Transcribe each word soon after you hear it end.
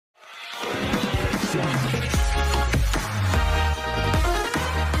nothing.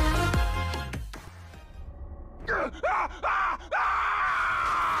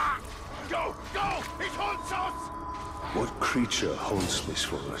 Go! Go! It haunts us! What creature haunts this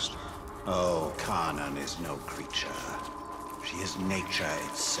forest? Oh, Carnan is no creature. She is nature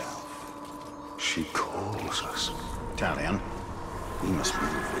itself. She calls us. Talion, we must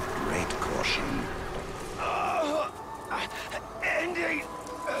move with great caution. Andy!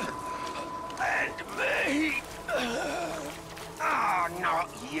 And me! Not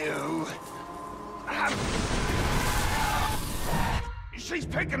you! She's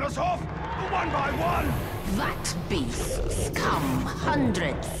picking us off, one by one! That beasts come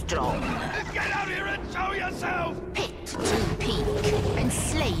 100 strong. Get out here and show yourself! Pit to peak,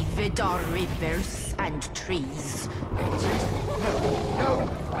 enslave our rivers and trees. No!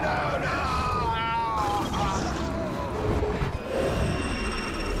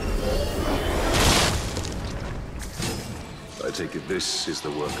 I take it this is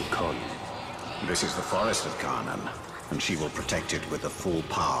the work of Con. This is the forest of Carnan, and she will protect it with the full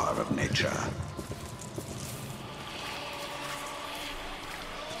power of nature.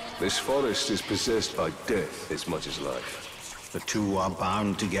 This forest is possessed by death as much as life. The two are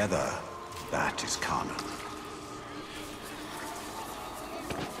bound together. That is Carnan.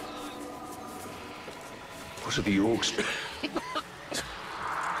 What are the orcs?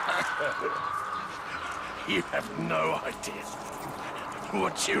 You have no idea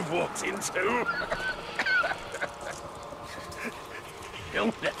what you've walked into.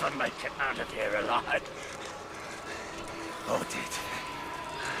 You'll never make it out of here alive. Or did.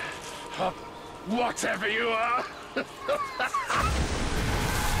 Whatever you are.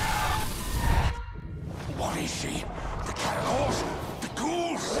 What is she? The caragors? The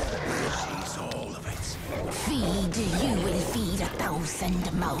ghouls? She's all of it. Feed, you will feed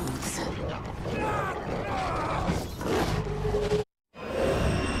 1,000 mouths.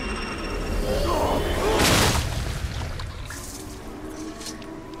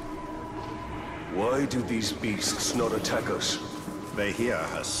 Why do these beasts not attack us? They hear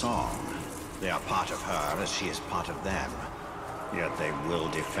her song. They are part of her as she is part of them. Yet they will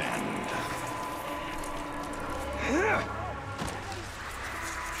defend.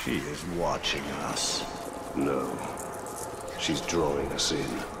 She is watching us. No. She's drawing us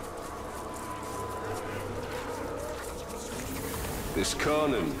in. This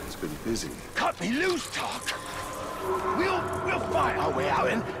Carnan has been busy. Cut me loose, Tark. We'll fight our way out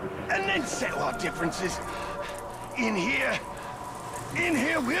and then settle our differences. In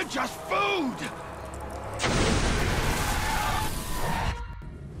here, we're just food.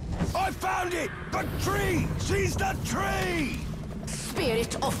 I found it! The tree! She's the tree!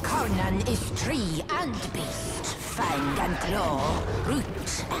 Spirit of Carnan is tree and beast, fang and claw,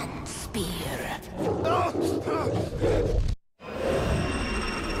 root and spear.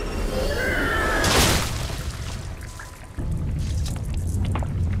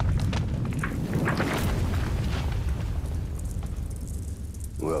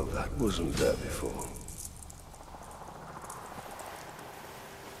 Well, that wasn't there before.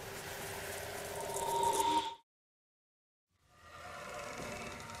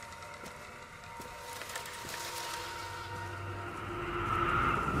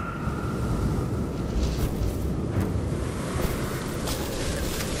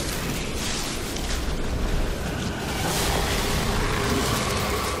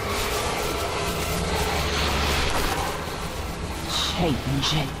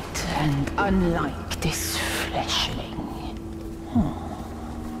 Changed and unlike this fleshling.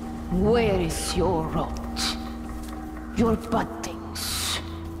 Where is your rot? Your buddings?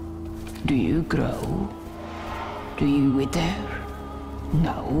 Do you grow? Do you wither?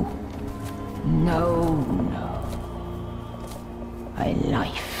 No. No. A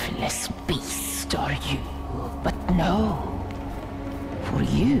lifeless beast are you, but no. For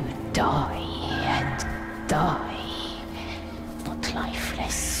you die and die.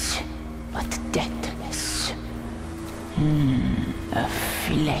 Lifeless, but deathless. A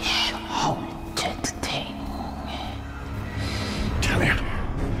flesh-haunted thing. Talion,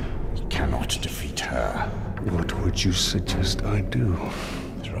 you cannot defeat her. What would you suggest I do?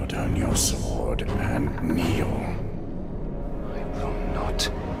 Throw down your sword and kneel. I will not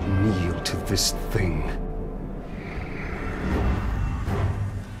kneel to this thing.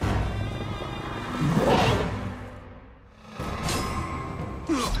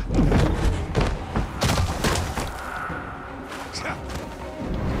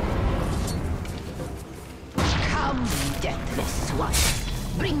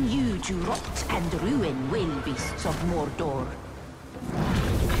 Bring you to rot and ruin will beasts of Mordor.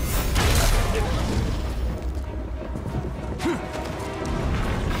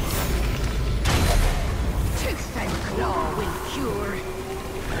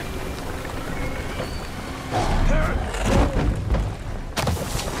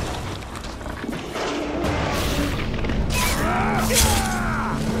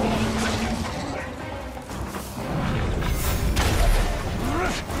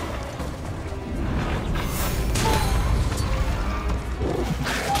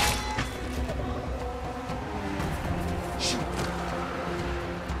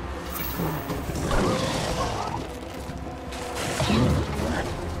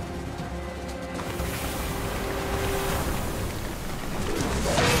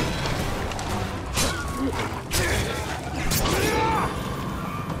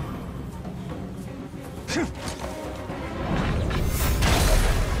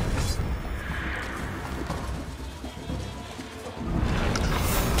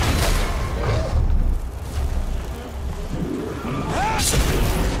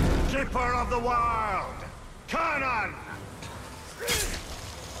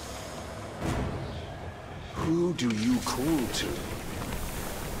 Who do you call to?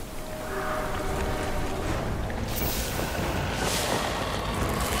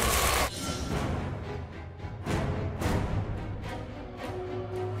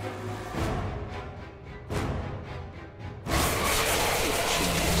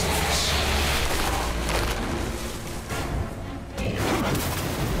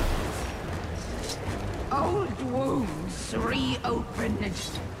 Old wounds reopened.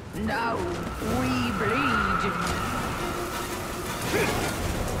 Now we bleed.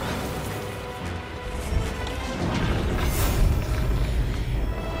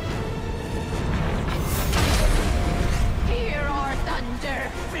 Hear our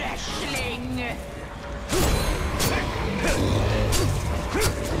thunder, fleshling.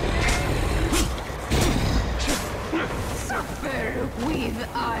 Suffer with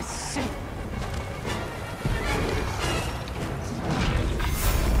us.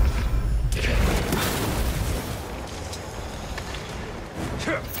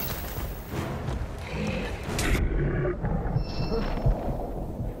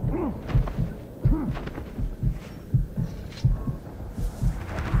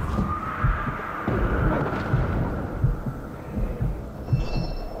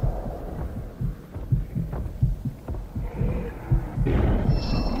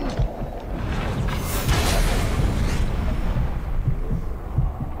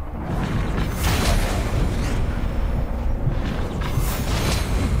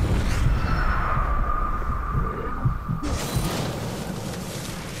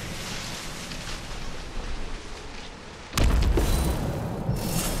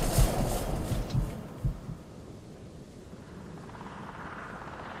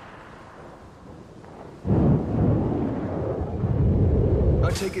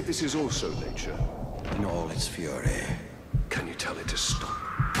 I take it this is also nature. In all its fury, Can you tell it to stop?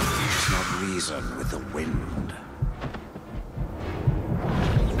 it does not reason with the wind.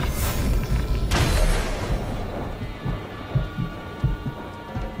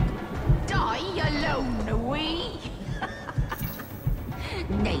 Die alone, we.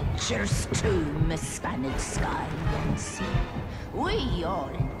 Nature's tomb spanned sky and sea. We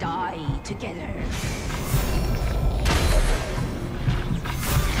all die together.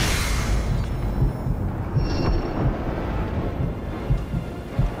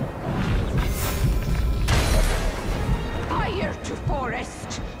 Fire to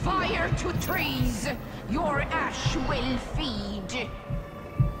forest, fire to trees. Your ash will feed.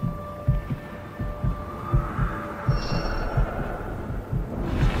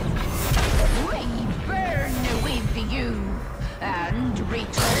 We burn with you, and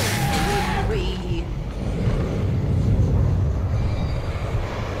return will we.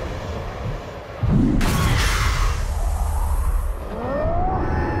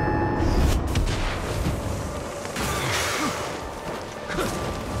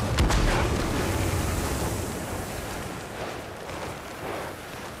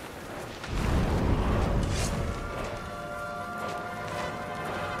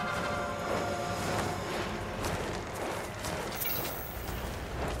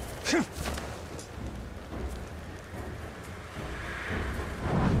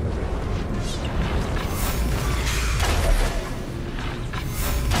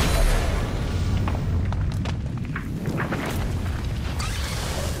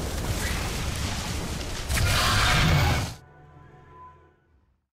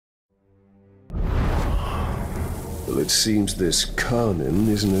 Well, it seems this Carnin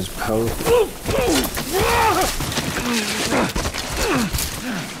isn't as powerful.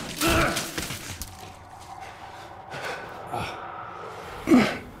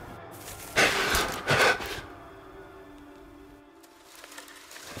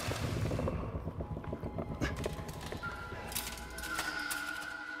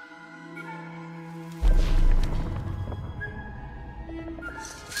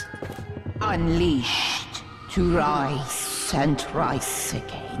 Unleashed to rise and rise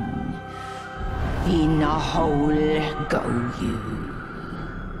again. In a hole go you.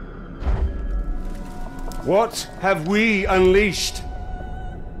 What have we unleashed?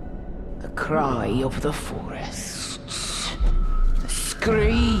 The cry of the forests. The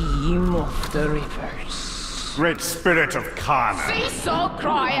scream of the rivers. Great spirit of Kana. Cease all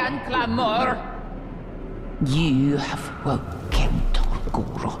cry and clamor. You have woken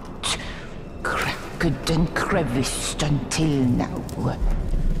Torgorot, cracked and creviced until now.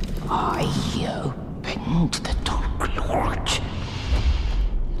 I opened the Dark Lord.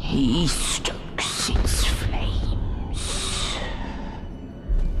 He stokes its flames.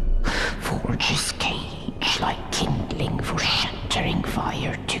 Forges cage like kindling for shattering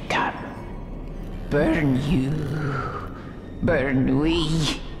fire to come. Burn you, burn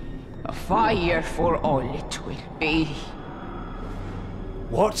we. A fire for all it will be.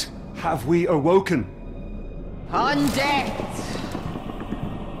 What have we awoken? Undead!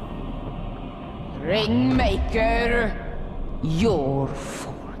 Ringmaker, your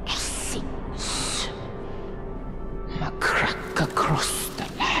forge sings. A crack across the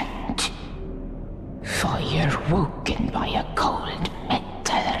land. Fire woken by a cold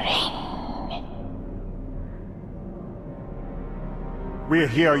metal ring. We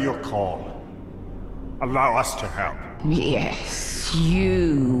hear your call. Allow us to help. Yes,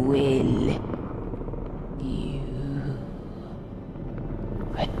 you will. You.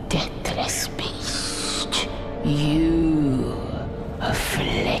 A deathless beast. You. A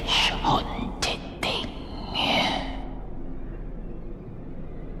flesh-haunted thing.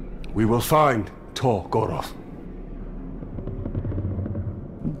 We will find Tor Goroth.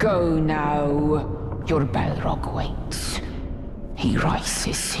 Go now. Your Balrog waits. He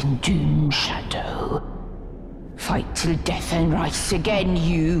rises in doom shadow. Fight till death and rise again,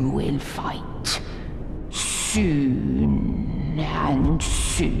 you will fight. Soon and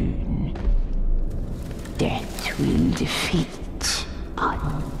soon. Death will defeat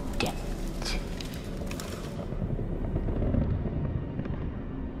undead.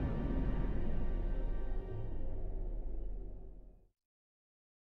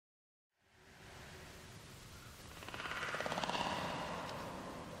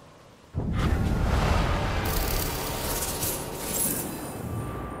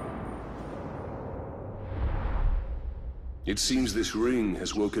 It seems this ring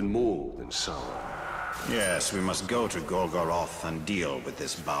has woken more than Sauron. Yes, we must go to Golgoroth and deal with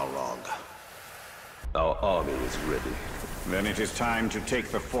this Balrog. Our army is ready. Then it is time to take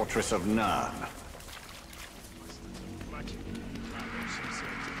the fortress of Narn.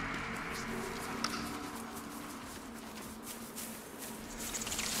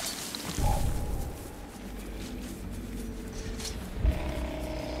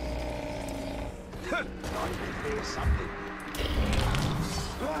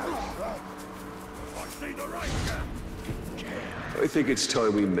 I think it's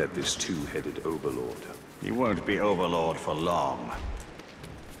time we met this two-headed overlord. He won't be overlord for long.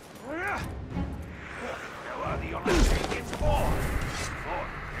 How are the Untaked's for? Or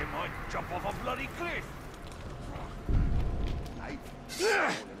they might jump off a bloody cliff.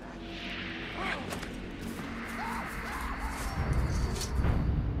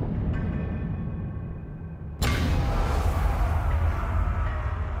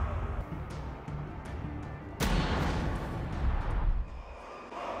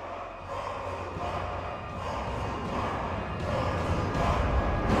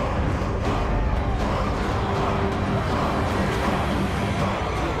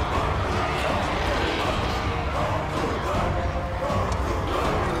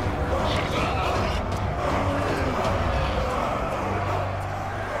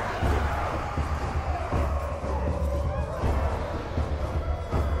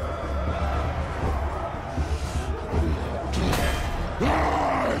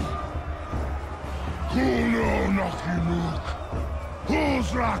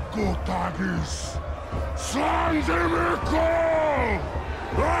 Rakotagis! Sanzimiko!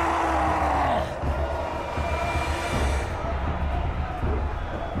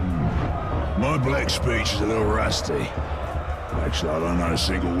 My black speech is a little rusty. Actually, I don't know a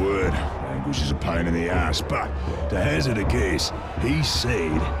single word. Language is a pain in the ass, but to hazard a guess, he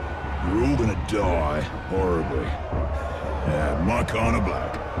said you're all gonna die horribly. My kind of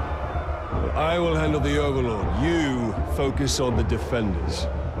black. I will handle the Overlord. You focus on the defenders.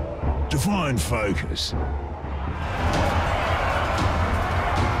 Define focus.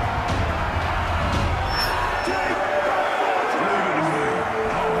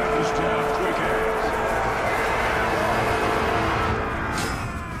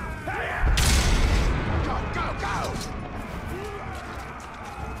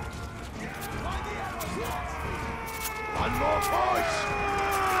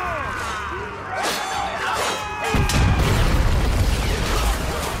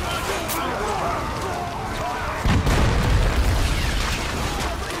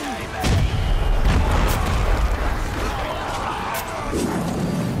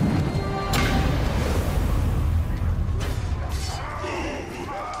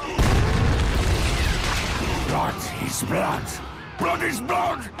 Blood! Blood is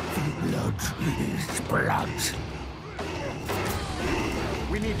blood! Blood is blood.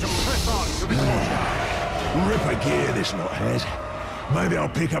 We need to press on to the courtyard. Ripper gear this lot has. Maybe I'll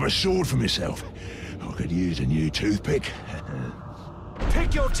pick up a sword for myself. I could use a new toothpick.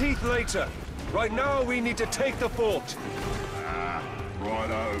 Pick your teeth later. Right now, we need to take the fort.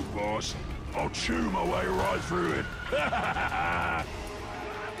 Righto, boss. I'll chew my way right through it.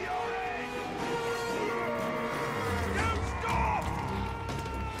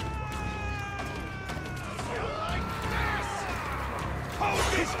 Hold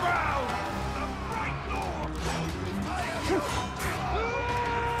this ground! The Bright Lord!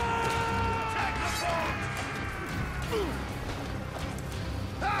 Attack the fort!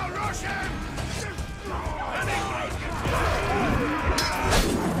 Now rush him!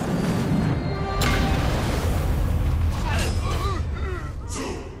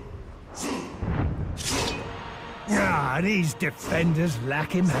 These defenders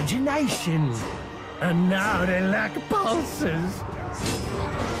lack imagination. And now they lack pulses.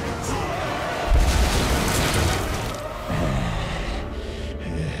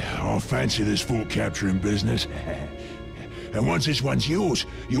 I fancy this fort capturing business. And once this one's yours,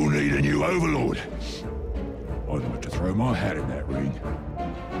 you'll need a new overlord. I'd like to throw my hat in that ring.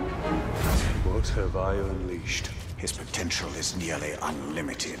 What have I unleashed? His potential is nearly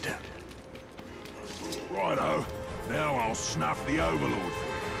unlimited. Righto. Now I'll snuff the overlord for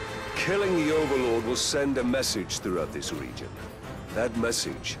you. Killing the Overlord will send a message throughout this region. That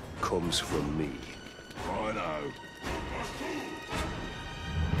message comes from me. Righto.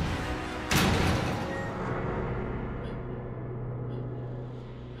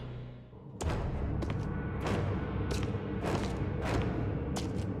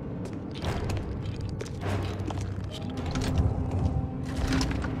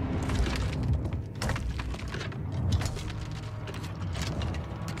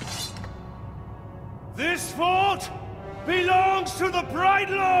 This fort belongs to the Bright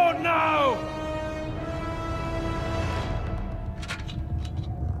Lord now!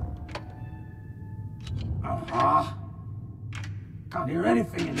 Can't hear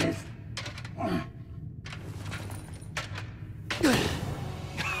anything in this.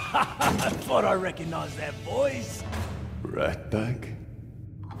 I thought I recognized that voice. Right back?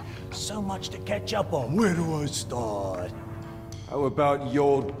 So much to catch up on. Where do I start? How about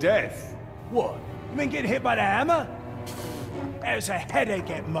your death? What? You mean getting hit by the hammer? It's a headache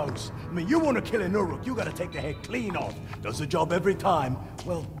at most. I mean, you want to kill an Uruk, you gotta take the head clean off. Does the job every time.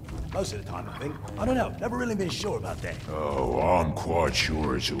 Well, most of the time, I think. I don't know. Never really been sure about that. Oh, I'm quite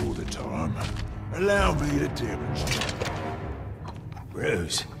sure it's all the time. Allow me to demonstrate.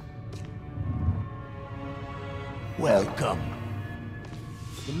 Bruce. Welcome.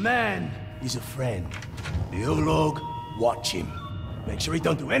 The man is a friend. The Olog, watch him. Make sure he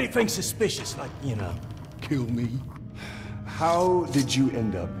don't do anything suspicious, like, you know, kill me. How did you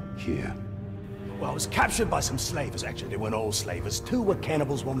end up here? Well, I was captured by some slavers, actually. They weren't all slavers. Two were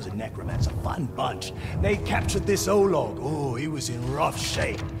cannibals, one was a necromancer. Fun bunch. They captured this Olog. Oh, he was in rough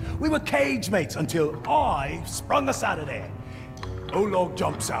shape. We were cage mates until I sprung us out of there. Olog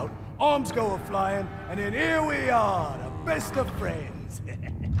jumps out, arms go a-flying, and then here we are, the best of friends.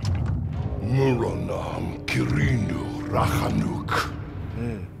 Muranam Kirindu Rachanuk.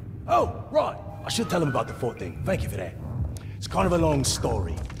 Oh, right. I should tell him about the fort thing. Thank you for that. It's kind of a long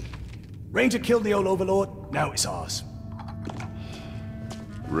story. Ranger killed the old overlord, now it's ours.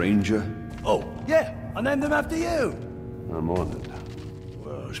 Ranger? Oh, yeah, I named him after you. I'm honored.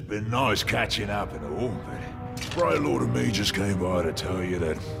 Well, it's been nice catching up and all, but Bright Lord and me just came by to tell you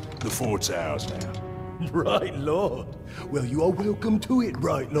that the fort's ours now. Bright Lord. Well, you are welcome to it,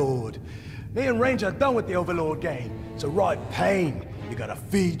 Bright Lord. Me and Ranger are done with the Overlord game. It's a right pain. You gotta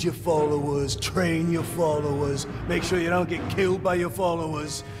feed your followers, train your followers, make sure you don't get killed by your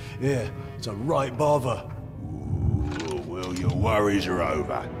followers. Yeah, it's a right bother. Ooh, well, your worries are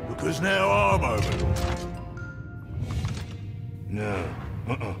over, because now I'm Overlord. No.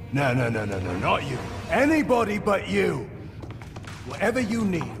 No, not you. Anybody but you. Whatever you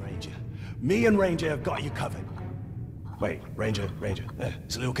need, Ranger. Me and Ranger have got you covered. Wait, Ranger.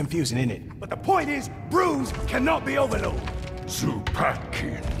 It's a little confusing, isn't it? But the point is, Bruce cannot be Overlord.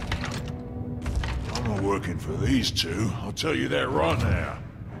 Zupakin. I'm not working for these two, I'll tell you that right now.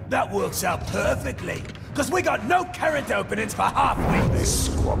 That works out perfectly, because we got no character openings for half-wits.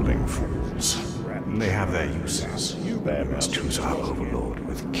 These squabbling fools. They have their uses. You must choose our overlord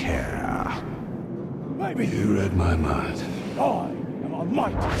with care. Maybe You read my mind. I am a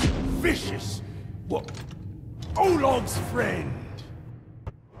mighty, vicious, what? Olog's friend.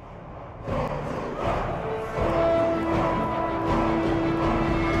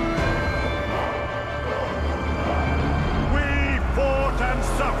 And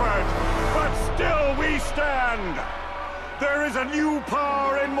suffered, but still we stand. There is a new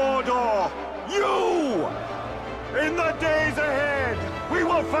power in Mordor. You! In the days ahead, we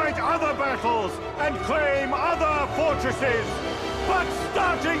will fight other battles and claim other fortresses. But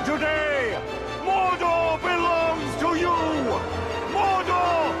starting today, Mordor belongs to you!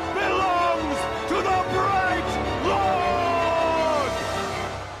 Mordor belongs to the Bright Lord!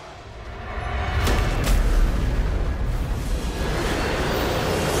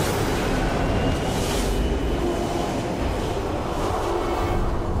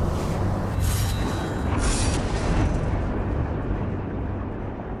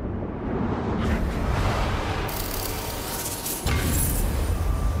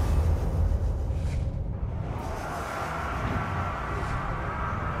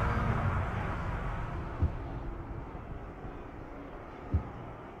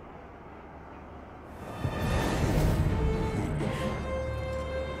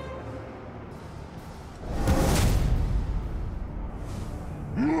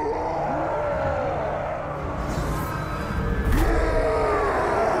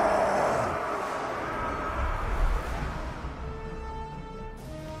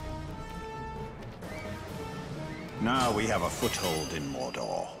 Now we have a foothold in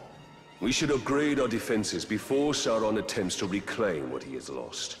Mordor. We should upgrade our defenses before Sauron attempts to reclaim what he has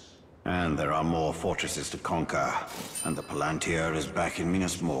lost. And there are more fortresses to conquer, and the Palantir is back in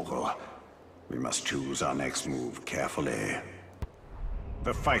Minas Morgul. We must choose our next move carefully.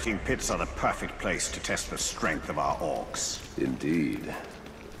 The fighting pits are the perfect place to test the strength of our orcs. Indeed.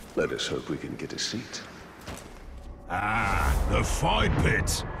 Let us hope we can get a seat. Ah, the fight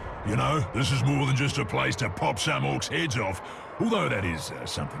pits. You know, this is more than just a place to pop some orcs' heads off, although that is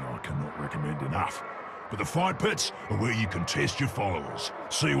something I cannot recommend enough. But the fight pits are where you can test your followers,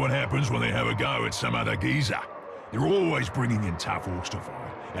 see what happens when they have a go at some other geezer. They're always bringing in tough orcs to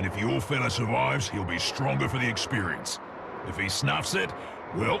fight, and if your fella survives, he'll be stronger for the experience. If he snuffs it,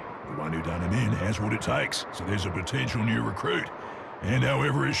 well, the one who done him in has what it takes, so there's a potential new recruit. And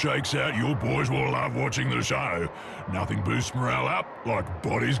however it shakes out, your boys will love watching the show. Nothing boosts morale up like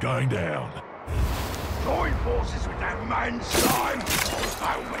bodies going down. Join forces with that man, slime!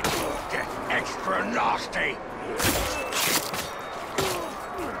 I'll make your death extra nasty!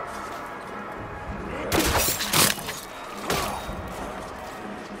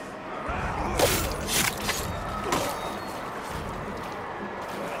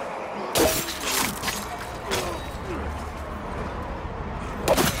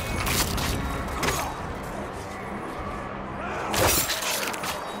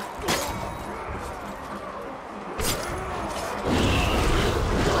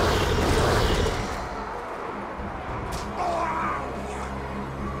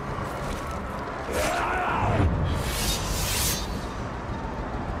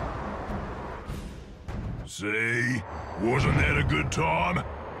 See? Wasn't that a good time?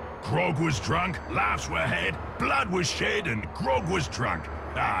 Grog was drunk, laughs were had, blood was shed, and Grog was drunk.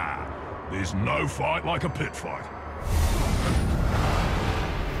 Ah, there's no fight like a pit fight.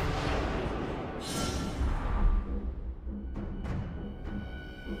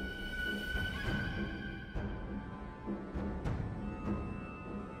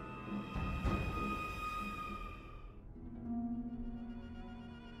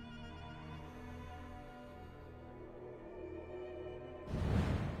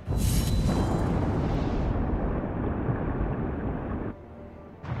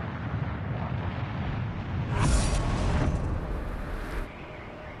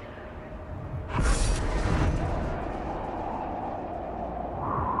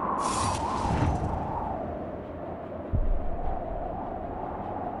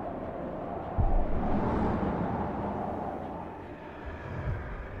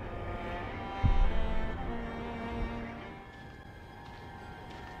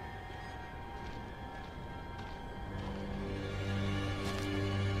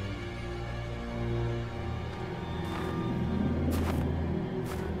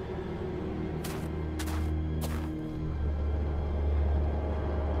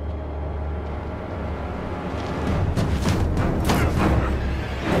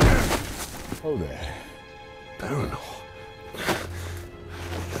 Oh there. Baron.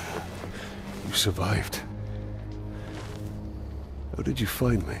 You survived. How did you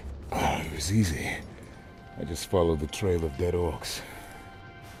find me? Oh, it was easy. I just followed the trail of dead orcs.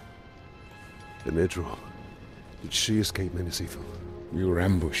 And Idril. Did she escape Minas Ithil? We were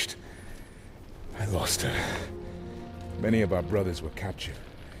ambushed. I lost her. Many of our brothers were captured.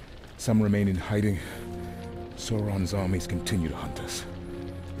 Some remain in hiding. Sauron's armies continue to hunt us.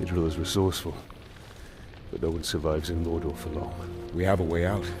 Idril is resourceful, but no one survives in Mordor for long. We have a way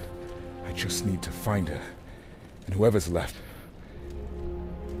out. I just need to find her. And whoever's left.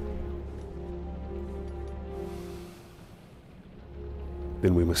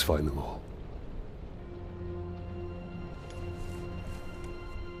 Then we must find them all.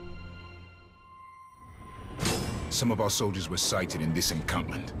 Some of our soldiers were sighted in this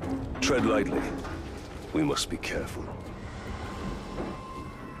encampment. Tread lightly. We must be careful.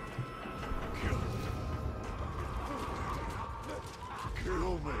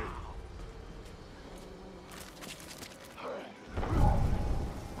 Kill me.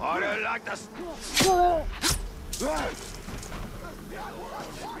 I don't like this.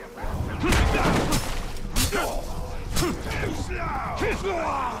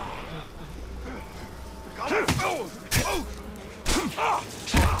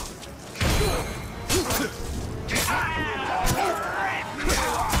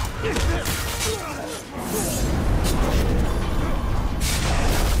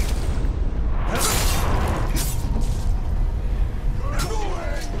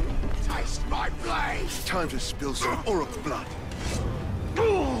 Taste my blade! Time to spill some Orc blood.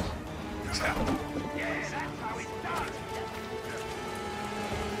 Yeah, that's how it's done.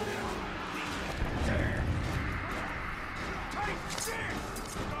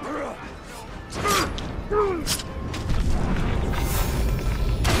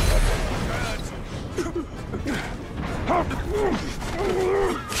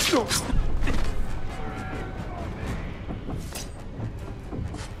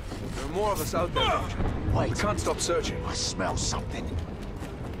 There are more of us out there. Wait. We can't stop searching. I smell something.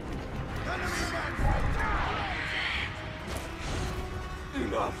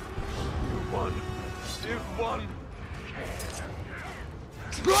 Enough. You won. You've won.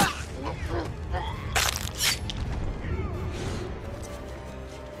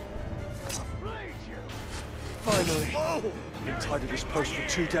 Finally. Been tied to this post for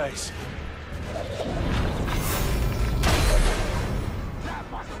 2 days.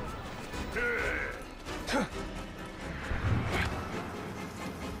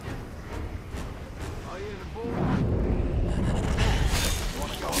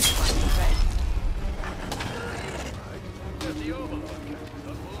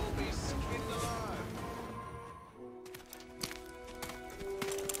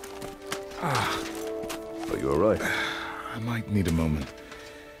 Are you alright? I might need a moment.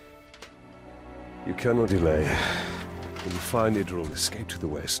 You cannot delay. When you find Idril, escape to the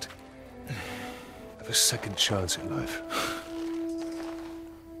west. Have a second chance in life.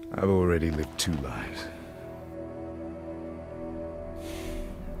 I've already lived 2 lives.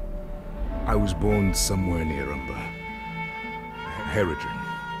 I was born somewhere near Umber. Herodrin.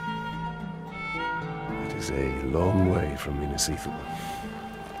 It is a long way from Minas Ithil.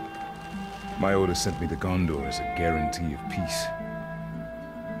 My order sent me to Gondor as a guarantee of peace.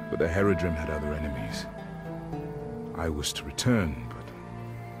 But the Herodrim had other enemies. I was to return, but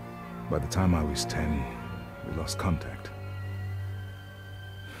by the time I was 10, we lost contact.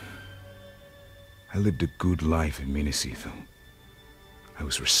 I lived a good life in Minas Ithil. I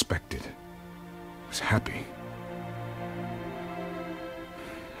was respected. I was happy.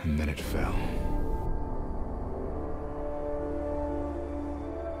 And then it fell.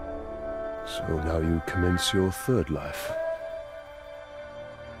 So now you commence your third life.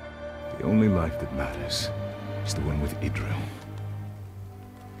 The only life that matters is the one with Idril.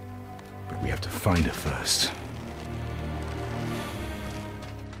 But we have to find her first.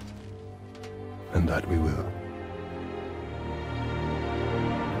 And that we will.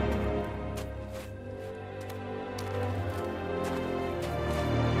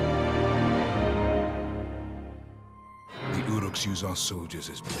 The Uruks use our soldiers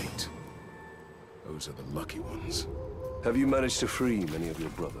as bait. Those are the lucky ones. Have you managed to free many of your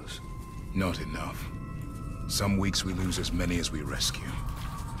brothers? Not enough. Some weeks we lose as many as we rescue.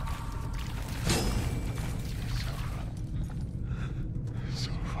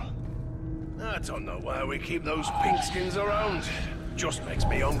 I don't know why we keep those pinkskins around. Just makes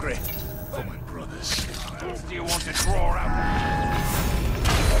me hungry. For my brothers. What else do you want to draw out?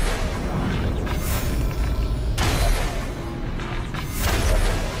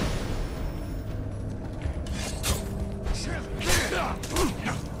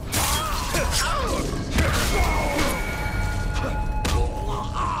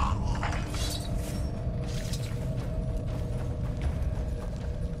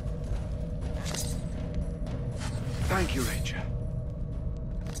 Thank you, Ranger.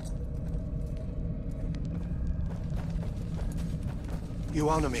 You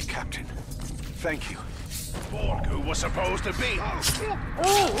honor me, Captain. Thank you. Borgu was supposed to be...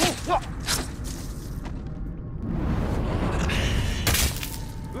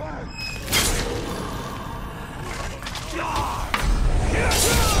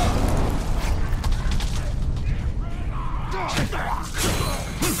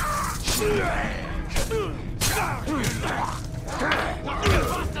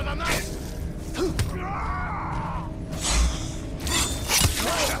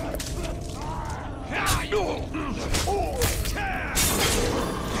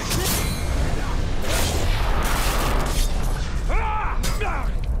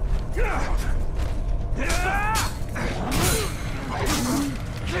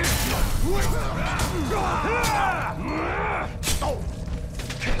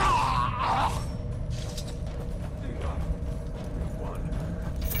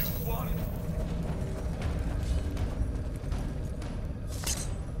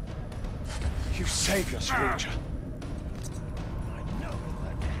 You saved us, Ranger.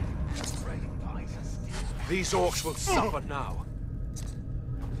 These orcs will suffer now.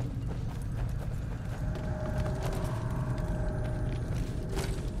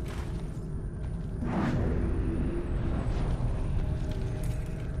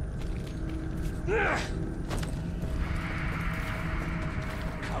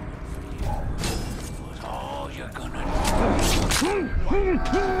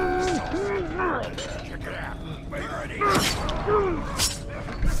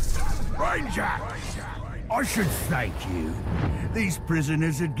 Ranger! I should thank you. These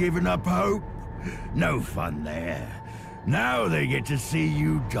prisoners had given up hope. No fun there. Now they get to see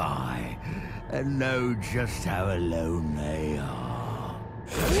you die, and know just how alone they are.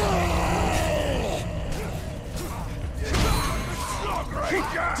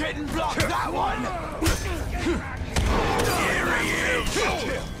 Didn't block that one! Here he is!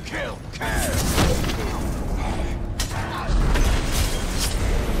 Kill!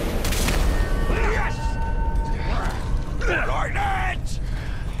 Yes! Like that!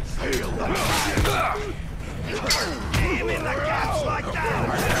 Feel that! Hit him in the gaps like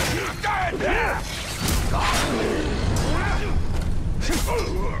that! Dead!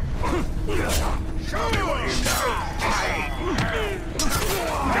 Show me what you know!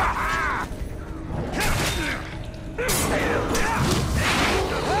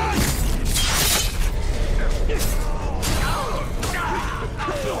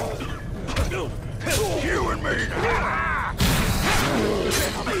 You and me!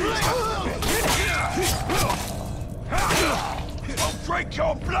 I'll drink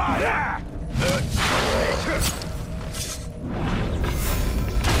your blood!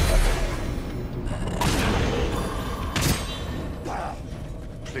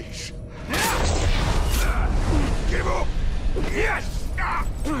 Please. Give up! Yes!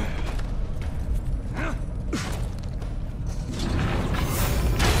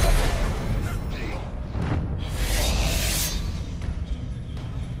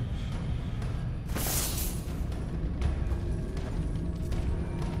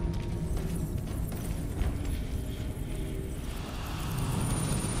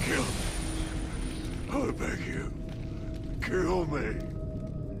 Kill me. I beg you. Kill me.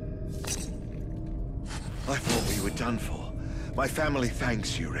 I thought we were done for. My family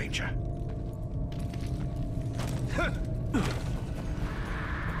thanks you, Ranger.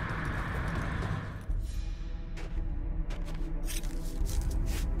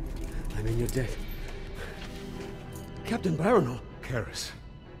 I'm in your debt. Captain Baronor. Karis.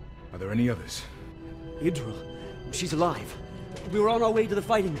 Are there any others? Idril. She's alive. We were on our way to the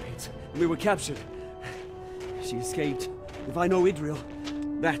fighting pits. We were captured. She escaped. If I know Idril,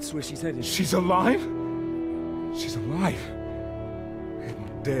 that's where she's headed. She's alive? She's alive. I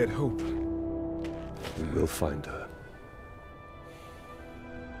hadn't dared hope. We will find her.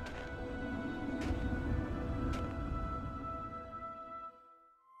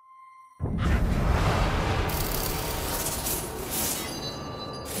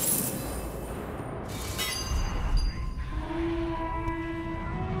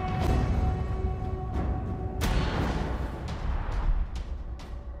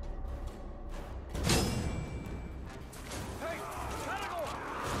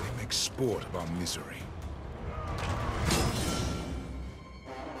 Sport of our misery.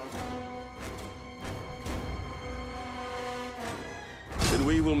 Then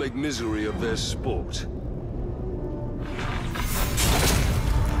we will make misery of their sport.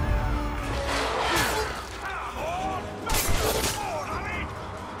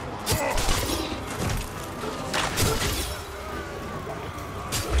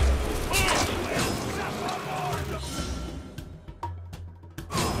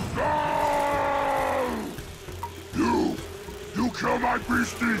 Kill my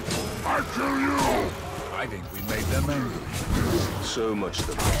beastie! I kill you! I think we made them angry. So much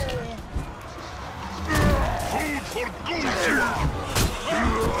the better. Hold for good!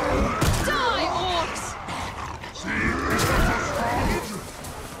 Die, orcs!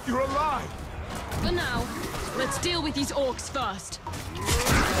 You're alive! For now, let's deal with these orcs first.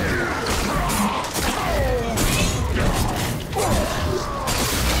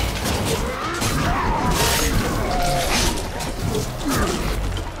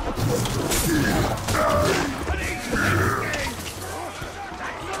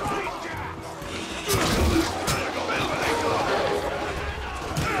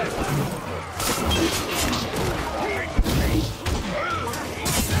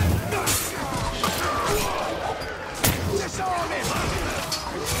 Disarm him!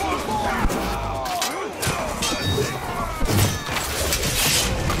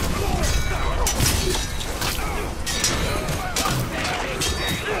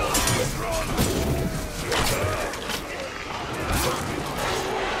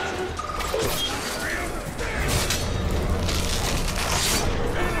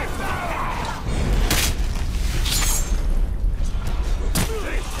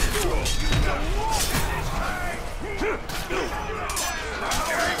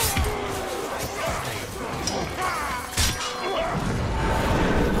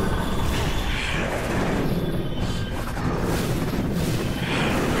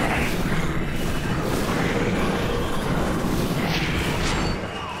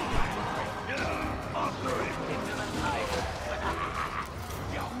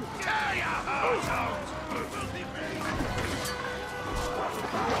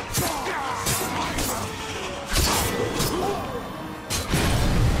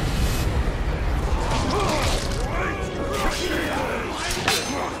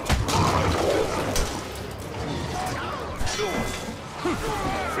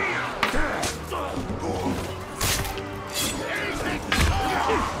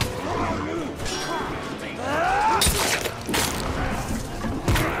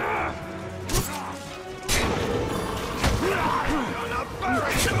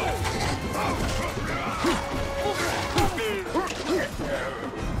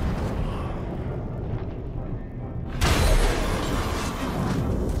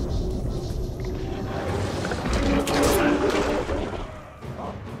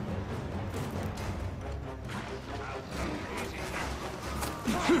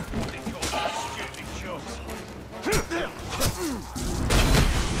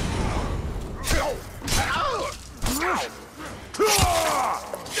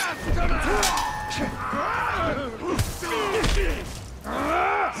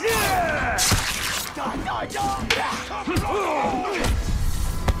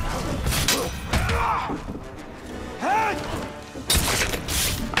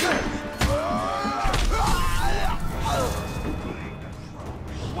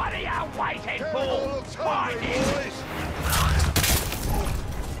 What are you waiting for? Find it!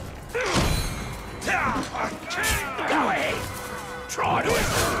 Go ahead! Try to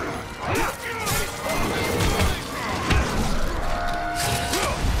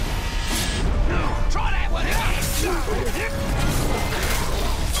try that one again!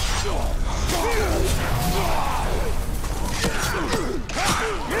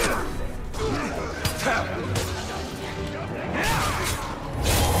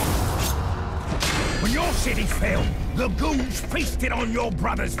 When your city fell, the ghouls feasted on your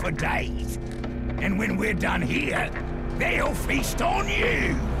brothers for days. And when we're done here, they'll feast on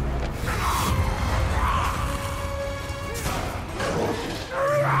you!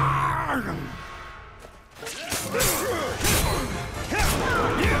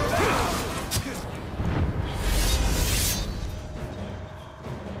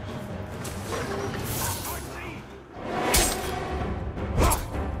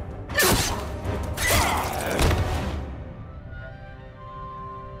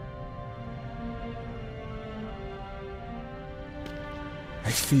 I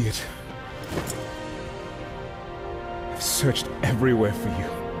see it. I've searched everywhere for you.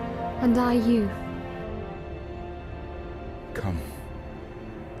 And I you. Come.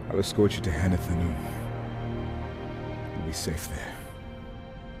 I'll escort you to Hanathanum. You'll be safe there.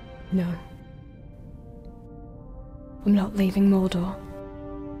 No. I'm not leaving Mordor.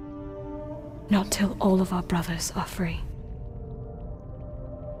 Not till all of our brothers are free.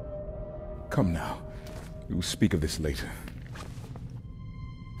 Come now. We will speak of this later.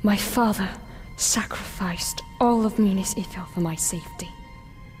 My father sacrificed all of Minas Ithil for my safety.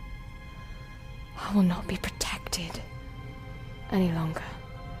 I will not be protected any longer.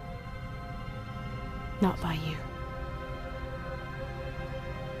 Not by you.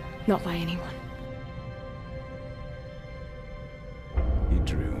 Not by anyone.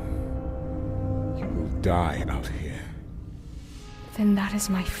 Idril, you will die out here. Then that is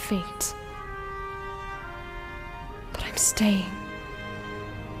my fate. But I'm staying.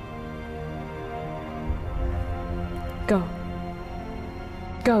 Go.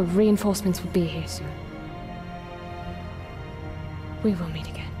 Go, reinforcements will be here soon. We will meet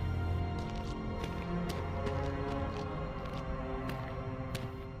again.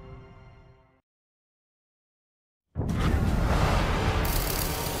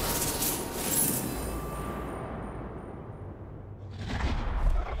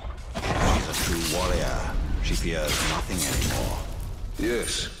 She's a true warrior. She fears nothing anymore.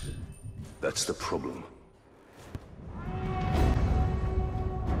 Yes, that's the problem.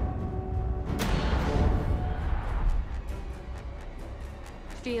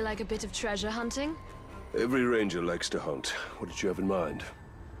 Feel like a bit of treasure hunting? Every ranger likes to hunt. What did you have in mind?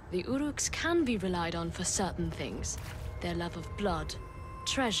 The Uruks can be relied on for certain things. Their love of blood,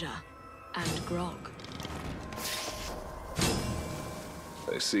 treasure, and grog.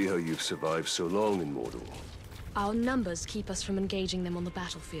 I see how you've survived so long in Mordor. Our numbers keep us from engaging them on the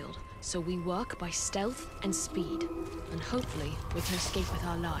battlefield, so we work by stealth and speed. And hopefully, we can escape with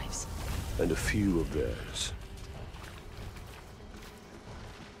our lives. And a few of theirs.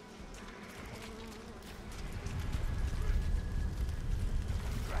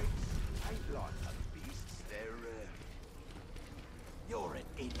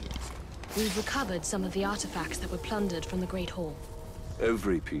 We've recovered some of the artifacts that were plundered from the Great Hall.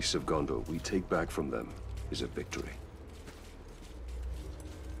 Every piece of Gondor we take back from them is a victory.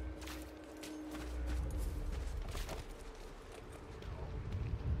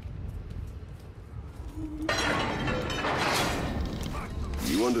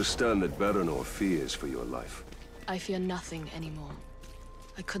 You understand that Baranor fears for your life. I fear nothing anymore.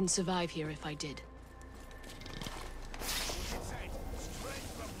 I couldn't survive here if I did.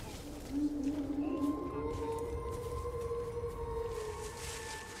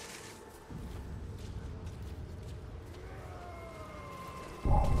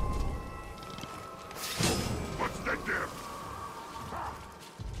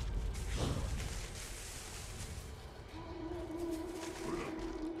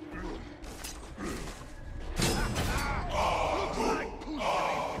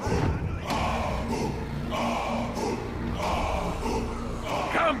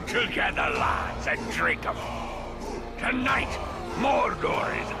 Come together, lads, and drink 'em. Tonight,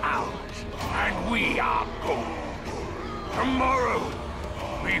 Mordor is ours, and we are gold. Tomorrow,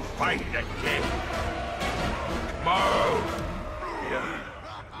 we fight again. Tomorrow.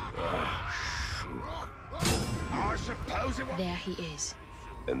 I suppose it was... There he is.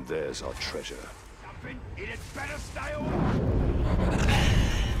 And there's our treasure. It better stay on.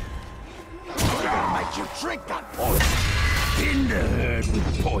 Make you drink that poison. Thin the herd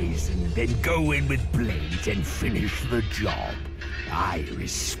with poison, then go in with blades and finish the job. I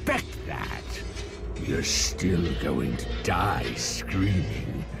respect that. You're still going to die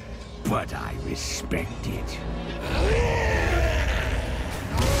screaming, but I respect it.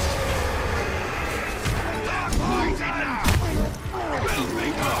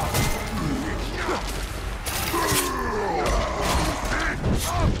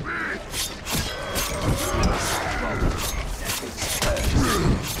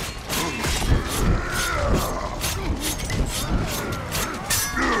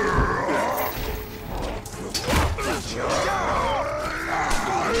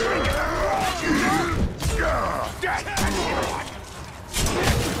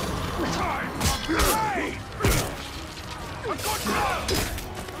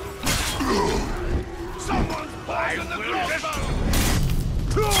 Someone's poisoned the crossbow!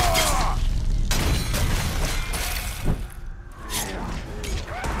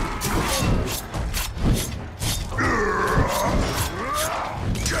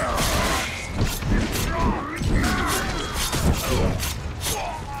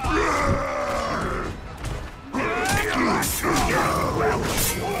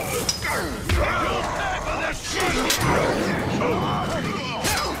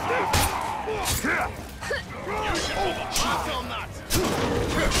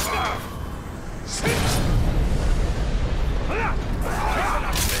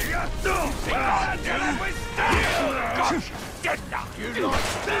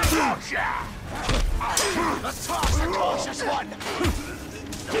 Let's toss the cautious one!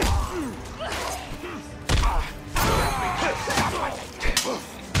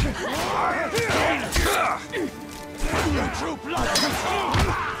 Your true blood!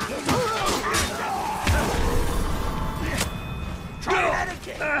 Try that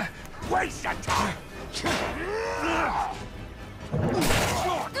again! Waste of time!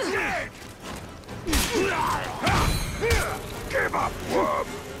 You're dead! Give up, worm!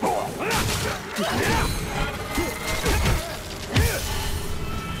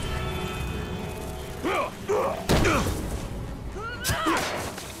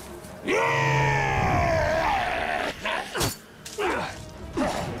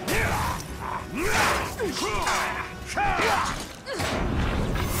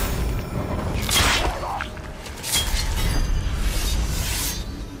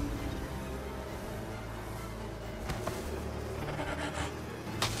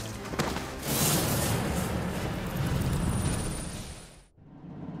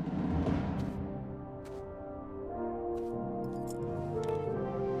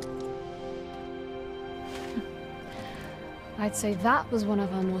 I'd say that was one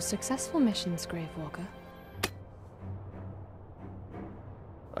of our more successful missions, Gravewalker.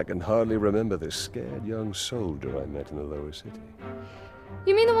 I can hardly remember this scared young soldier I met in the lower city.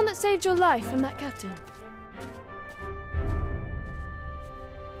 You mean the one that saved your life from that captain?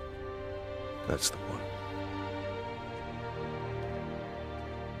 That's the one.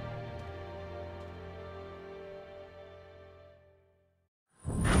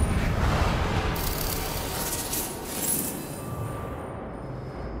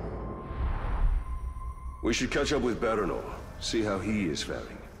 We should catch up with Baranor, see how he is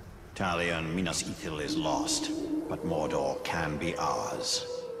faring. Talion Minas Ithil is lost, but Mordor can be ours.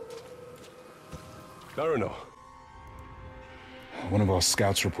 Baranor. One of our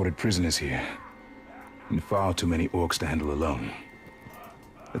scouts reported prisoners here. And far too many orcs to handle alone.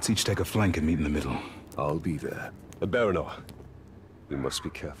 Let's each take a flank and meet in the middle. I'll be there. Baranor, we must be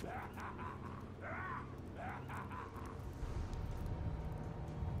careful.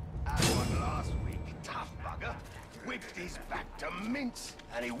 Whipped his back to mince,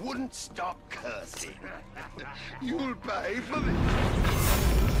 and he wouldn't stop cursing. You'll pay for this.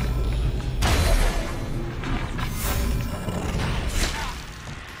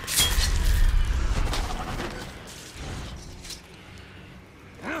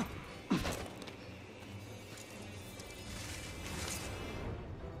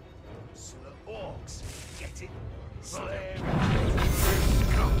 Orcs, get it? Slave.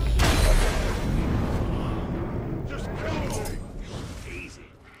 Just kill them. Easy.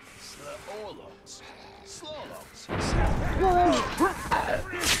 Slurlocks. Slorlocks.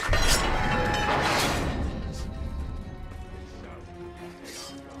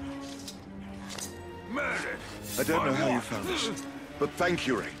 found us. But thank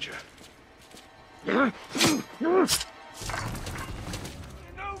you, Ranger. No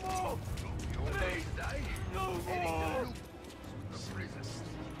more! Please, eh? No more!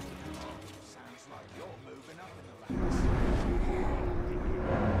 Sounds like you're moving up in the ranks.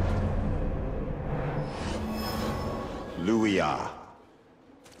 Luia.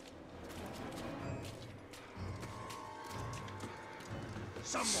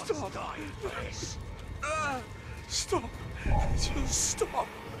 Someone's dying for this. Stop! Just stop!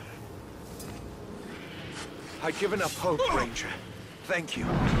 I'd given up hope, Ranger. Thank you.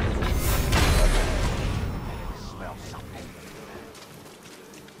 Smell something.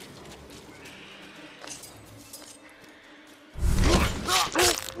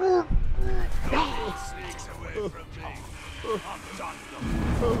 Sneaks away from me. I'm done.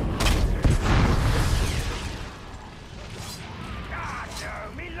 Ah, no,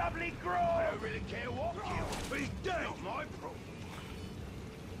 me lovely grow. I don't really care what kills. He's dead. Not my problem.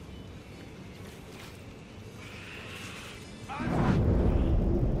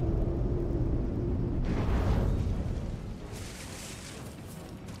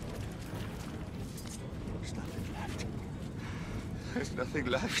 There's nothing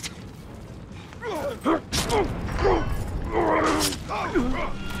left. I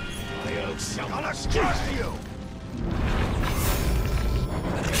owe someone a curse you!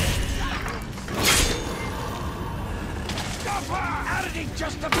 Stop her! How did he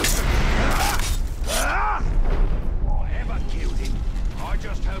just Whatever killed him, I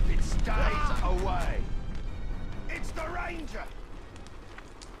just hope it stays away. It's the Ranger!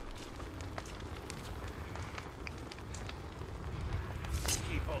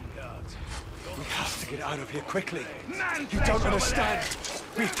 Keep on guard. We have to get out of here quickly. Man, You don't understand.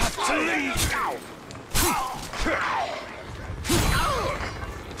 We have to leave now.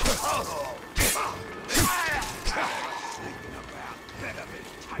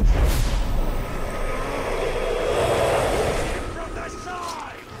 From the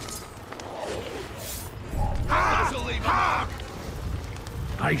side! This'll leave a mark!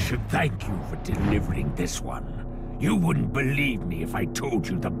 I should thank you for delivering this one. You wouldn't believe me if I told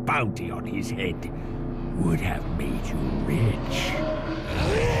you the bounty on his head would have made you rich.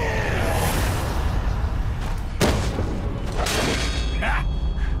 Ha!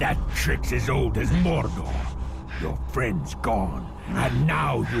 That trick's as old as Mordor. Your friend's gone, and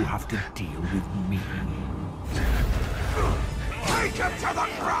now you have to deal with me. Take him to the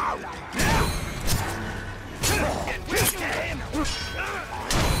ground! Get weak to him!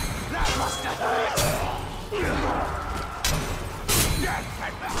 That must have hurt! You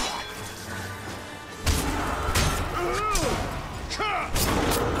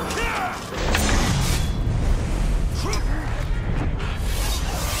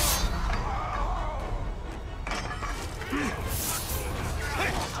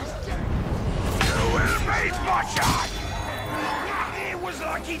will meet my shot! It was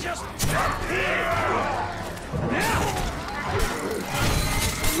like he just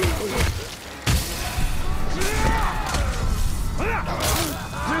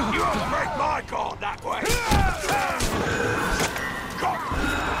You won't break my guard that way!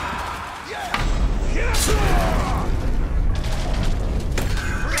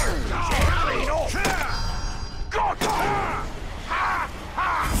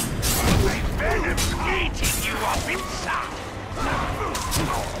 Venom's eating you up inside!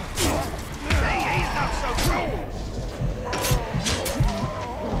 See, he's not so cool!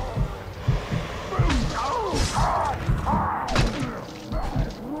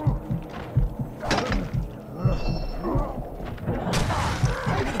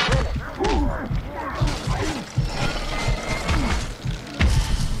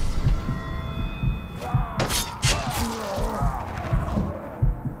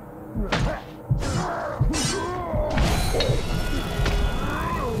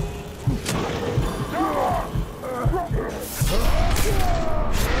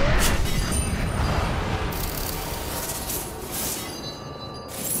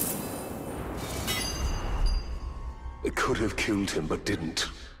 It could have killed him, but didn't.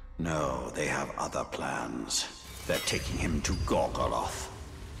 No, they have other plans. They're taking him to Gorgoroth.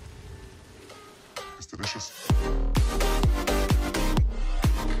 It's delicious.